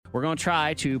we're going to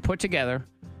try to put together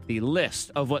the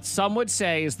list of what some would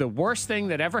say is the worst thing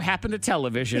that ever happened to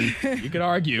television. You could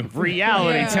argue.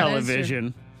 Reality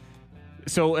television.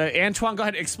 So, Antoine, go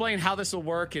ahead and explain how this will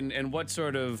work and what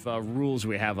sort of rules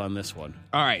we have on this one.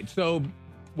 All right. So,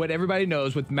 what everybody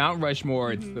knows with Mount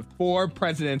Rushmore, it's the 4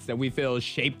 presidents that we feel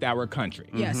shaped our country.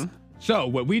 Yes. So,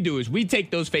 what we do is we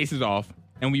take those faces off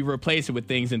and we replace it with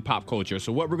things in pop culture.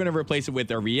 So, what we're going to replace it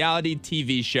with are reality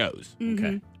TV shows.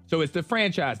 Okay. So, it's the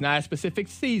franchise, not a specific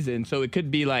season. So, it could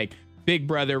be like Big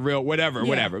Brother, Real, whatever.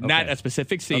 Not a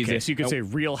specific season. Okay, so you could say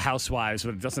Real Housewives,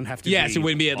 but it doesn't have to be. Yes, it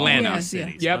wouldn't be Atlanta. all Yes,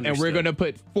 cities. Yep, and we're Understood. going to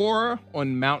put 4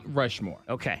 on Mount Rushmore.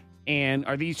 Okay. And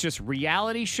are these just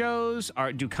reality shows?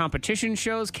 Do competition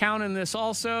shows count in this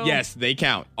also? Yes, they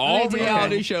count. All they do.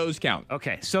 reality Okay. shows count.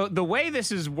 Okay, so the way this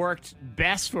has worked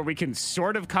best, where we can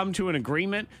sort of come to an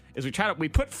agreement, is we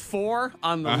put 4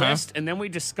 on the list, and then we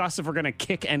discuss if we're going to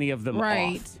kick any of them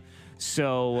Right. off.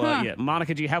 So, yeah,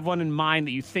 Monica, do you have one in mind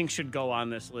that you think should go on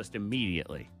this list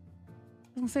immediately?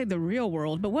 I was gonna say the real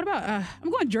world, but what about? I'm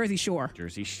going Jersey Shore.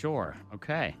 Jersey Shore.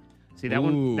 Okay. See that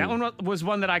one. That one was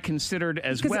one that I considered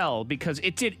as well because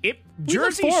it look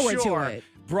Jersey forward to Shore it.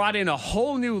 brought in a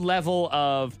whole new level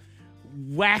of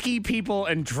wacky people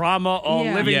and drama all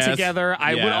Yeah. living Yes. together.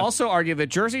 I would Yeah. also argue that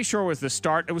Jersey Shore was the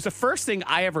start. It was the first thing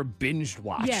I ever binged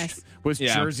watched. Yes. Was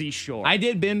Yeah. Jersey Shore. I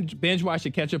did binge watch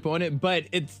to catch up on it, but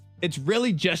it's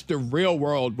really just the real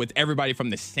world with everybody from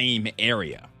the same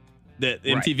area. The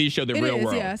MTV show, The It Real is,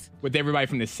 World, yes. with everybody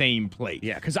from the same place.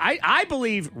 Yeah, because I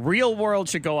believe Real World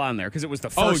should go on there because it was the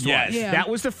first yes. one. Yeah. That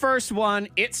was the first one.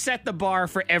 It set the bar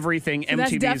for everything. So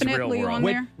that's MTV's Real definitely World. on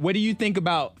there? What do you think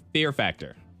about Fear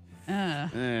Factor?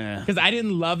 Because I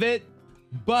didn't love it,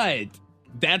 but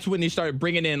that's when they started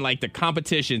bringing in like the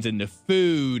competitions and the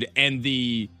food and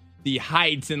the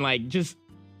heights and like just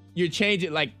you're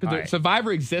changing like because All right.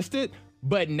 Survivor existed,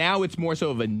 but now it's more so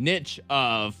of a niche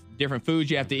of different foods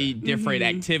you have to eat, different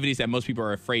activities that most people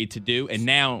are afraid to do, and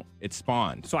now it's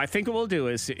spawned. So I think what we'll do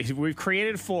is we've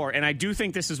created 4, and I do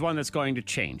think this is one that's going to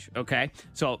change, okay?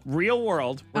 So Real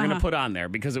World, we're going to put on there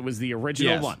because it was the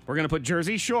original Yes. one. We're going to put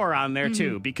Jersey Shore on there,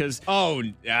 too, because... Oh, Well,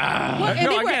 and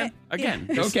no, they were- again.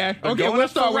 Okay. I'm Okay, going we'll up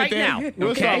start for with right it. now. We'll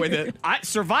okay? start with it.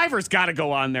 Survivor's got to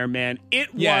go on there, man. It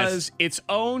Yes. was its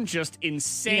own just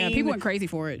insane... Yeah, people went crazy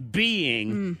for it.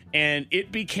 being, and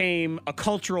it became a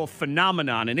cultural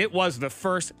phenomenon, and it was the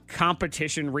first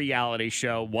competition reality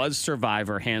show was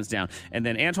Survivor, hands down. And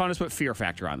then Antoine has put Fear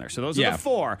Factor on there. So those are Yeah. the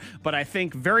 4, but I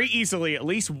think very easily at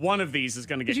least one of these is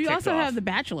going to get Because you kicked also off. have The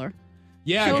Bachelor.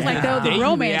 yeah, shows like the dating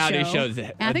romance reality show. shows. And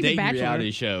I A think The dating Bachelor.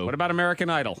 reality show. What about American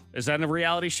Idol? Is that a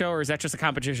reality show or is that just a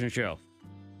competition show?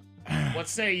 What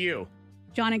say you?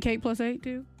 John and Kate +8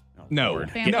 too. No,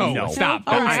 Lord. Family no, show? stop!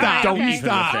 All Don't right, stop! Don't okay. even with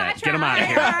that. Get them out of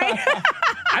here. Right.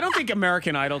 I don't think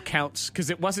American Idol counts because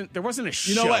there wasn't a show.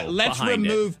 You know what? Let's behind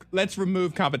it.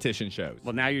 remove competition shows.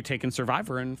 Well, now you're taking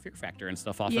Survivor and Fear Factor and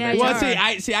stuff off Yeah, of it. you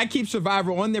Well, are. I keep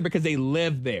Survivor on there because they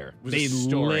live there. was a They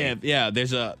story. live. Yeah,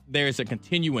 there's a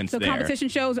continuance So there. competition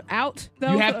shows out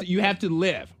though. You have to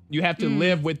live. You have to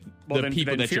live with Well, the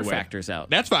people that Fear you're with. Factor's out.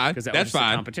 That's fine. Because that That's was the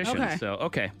fine. competition. Okay. So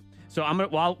So I'm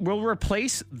gonna we'll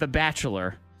replace The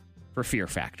Bachelor for Fear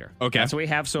Factor. Okay. That's what we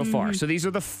have so far. So these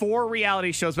are the 4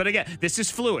 reality shows. But again, this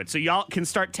is fluid. So y'all can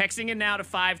start texting in now to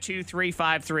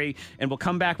 52353 and we'll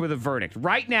come back with a verdict.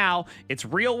 Right now, it's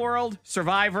Real World,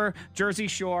 Survivor, Jersey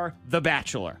Shore, The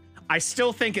Bachelor. I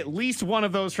still think at least one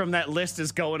of those from that list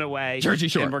is going away. Jersey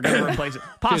Shore. And we're going to replace it.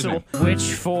 Possible. Which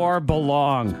 4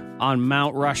 belong on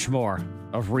Mount Rushmore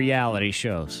of reality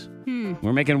shows?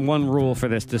 We're making one rule for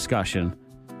this discussion.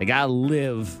 They got to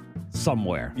live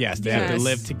somewhere. Yes, they have to Yes.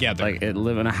 live together. Like it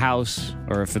live in a house,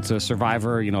 or if it's a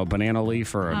Survivor, a banana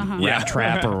leaf or a rat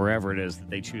trap or wherever it is that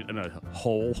they choose in a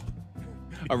hole.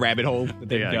 a rabbit hole that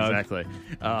they've Yeah, dug. exactly.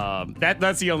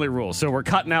 That's the only rule. So we're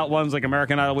cutting out ones like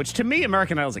American Idol, which to me,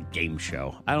 American Idol is a game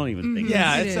show. I don't even think.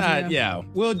 Yeah, It it's is, not. yeah.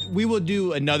 Yeah, we will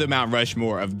do another Mount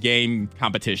Rushmore of game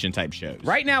competition type shows.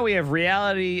 Right now, we have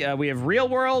reality. We have Real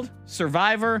World,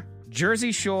 Survivor,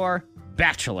 Jersey Shore,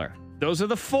 Bachelor. Those are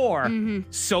the 4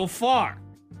 so far.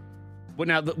 Well,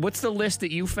 now, what's the list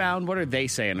that you found? What are they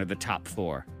saying are the top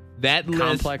 4? That list,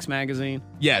 Complex Magazine.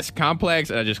 yes, Complex.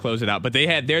 I just closed it out, but they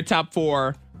had their top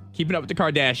 4: Keeping Up with the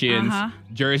Kardashians,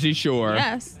 Jersey Shore,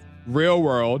 Yes. Real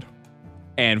World,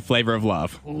 and Flavor of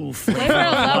Love. Ooh, Flavor of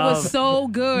Love was so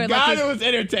good. God, Like it was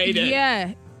entertaining.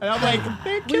 yeah. And I'm like,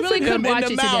 they're We really kissing could him in watch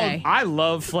the it mouth. today. I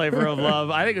love Flavor of Love.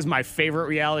 I think it's my favorite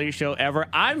reality show ever.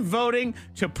 I'm voting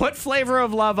to put Flavor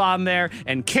of Love on there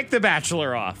and kick The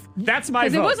Bachelor off. That's my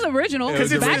Because vote. it wasn't original. It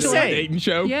was it's the original insane. dating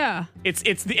show. Yeah. It's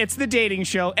the dating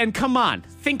show. And come on,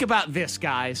 think about this,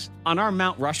 guys. On our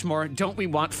Mount Rushmore, don't we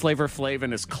want Flavor Flav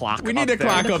and his clock? We need up the there?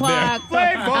 clock The up there. clock.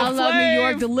 Flavor I love New Flav.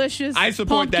 York Delicious. I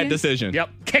support that Pumpkin. decision. Yep,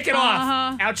 kick it Uh-huh.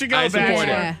 off. Out you go, I support it.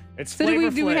 Bachelor. Yeah. It's So Flavor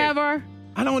do we Flav. have our?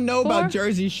 I don't know Four? about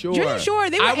Jersey Shore. Jersey Shore,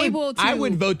 they were I would, able to- I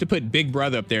would vote to put Big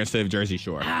Brother up there instead of Jersey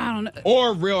Shore. I don't know.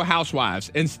 Or Real Housewives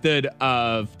instead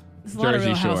of There's a lot of Jersey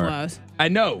Real Shore. Housewives. I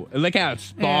know. Look how it's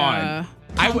spawned. Yeah.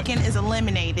 I would. Pumpkin is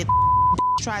eliminated.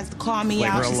 Tries to call me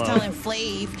Flavor out. of She's Love. telling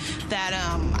Flav that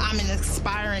I'm an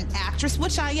aspiring actress,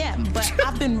 which I am. But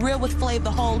I've been real with Flav the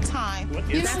whole time.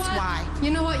 You know That's what? why. You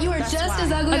know what? You are That's just why.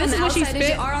 as ugly Oh, on this the is what she outside as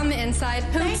spit? you are on the inside.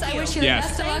 Hoops, Thank I wish you you. the Yes.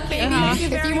 best of luck, Thank baby. you. Thank you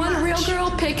If very you want a real much.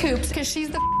 girl, pick Hoops, because she's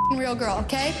the real girl,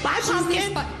 okay? Bye, She's the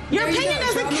Pumpkin. spot- Your There you opinion go.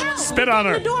 doesn't Drop me count. off. Spit on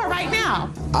her. The door right now.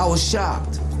 I was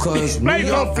shocked because New Flavor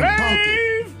York and Pumpkin.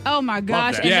 Flav. Oh my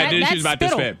gosh. that. And Yeah, that, dude, that's she was about to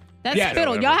spittle. spit. That's Yeah.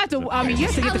 spittle. Y'all have to. I mean, you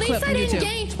have to get At the least clip I from didn't YouTube.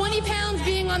 gain 20 pounds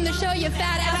being on the show, you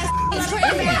fat ass. It's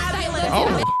crazy.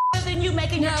 Oh. Than you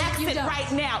making your No, you exit don't.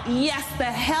 right now. Yes, the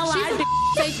hell She's I a do.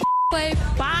 fake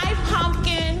Flav. Bye,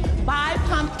 Pumpkin. Bye,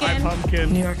 Pumpkin.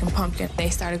 Pumpkin. New York and Pumpkin, they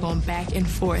started going back and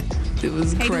forth. It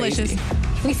was Hey, crazy. Delicious.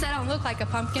 At least I don't look like a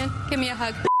pumpkin. Give me a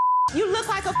hug. You look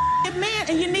like a man,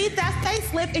 and you need that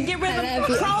facelift and get rid I of love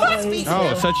the you. crow's feet.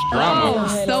 Oh, such drama.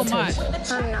 Oh, so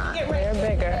much. I'm not. Get rid of You're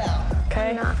bigger.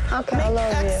 Okay? Okay. I Make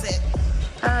love the you. exit.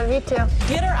 I love you too.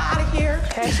 Get her out of here.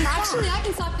 Actually, I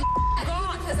can slap the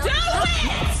because Do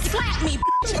it! Slap me.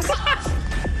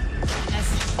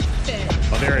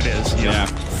 Oh, there it is. Yeah,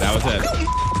 that was it.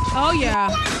 Oh yeah.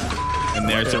 And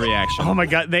there's the reaction. Oh my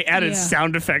God, they added Yeah.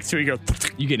 sound effects to it. You go.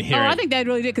 You can hear Oh, it. I think that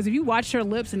really did because if you watched her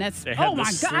lips and that's They had oh my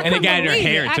this god, I and it couldn't got in her believe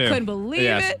hair it. too. I couldn't believe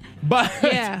Yes. it. But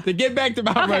Yeah. to get back to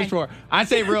Mount Okay. Rushmore, I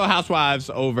say Real Housewives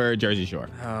over Jersey Shore.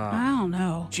 I don't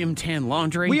know. Jim Tan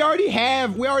Laundry. We already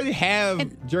have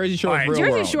Jersey Shore All right, Real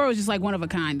Jersey World. Shore was just like one of a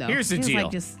kind though. Here's the It was deal.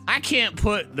 Like just, I can't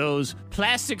put those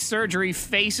plastic surgery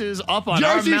faces up on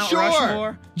Jersey our Mount Shore.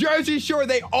 Rushmore. Jersey Shore,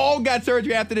 they all got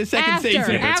surgery after the second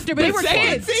season. after, but they The were second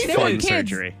kids. They season. were Fun kids.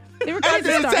 surgery. They were kids After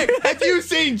to the start. second, have you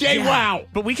seen Jay Wow?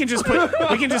 But we can just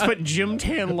put Jim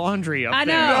Tan Laundry up I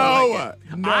there. know.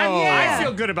 No, I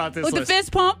feel good about this With the list.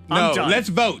 fist pump. I'm no. done. Let's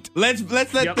vote. Let's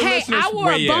let Yep. the Hey, listeners I wore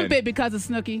weigh a bump in. it because of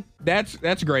Snooki.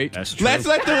 That's great. That's true. Let's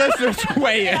let the listeners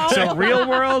weigh in. So Real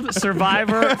World,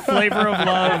 Survivor, Flavor of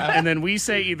Love, and then we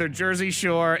say either Jersey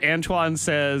Shore. Antoine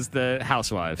says the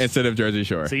Housewives. Instead of Jersey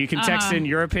Shore. So you can text in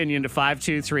your opinion to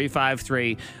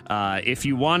 52353. If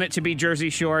you want it to be Jersey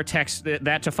Shore, text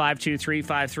that to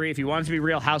 52353. If you want it to be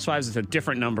Real Housewives, it's a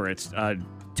different number. It's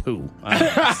 2.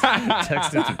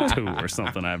 Text it to 2 or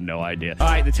something. I have no idea. All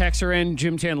right, the texts are in.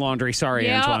 Jim Tan Laundry. Sorry,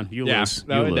 Yeah. Antoine. You lose.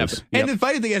 that You would lose. definitely. And the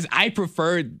funny thing is, I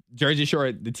preferred Jersey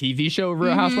Shore, the TV show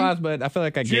Real Housewives, but I feel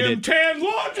like I get Jim it. Tan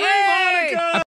Laundry, Hey! Monica!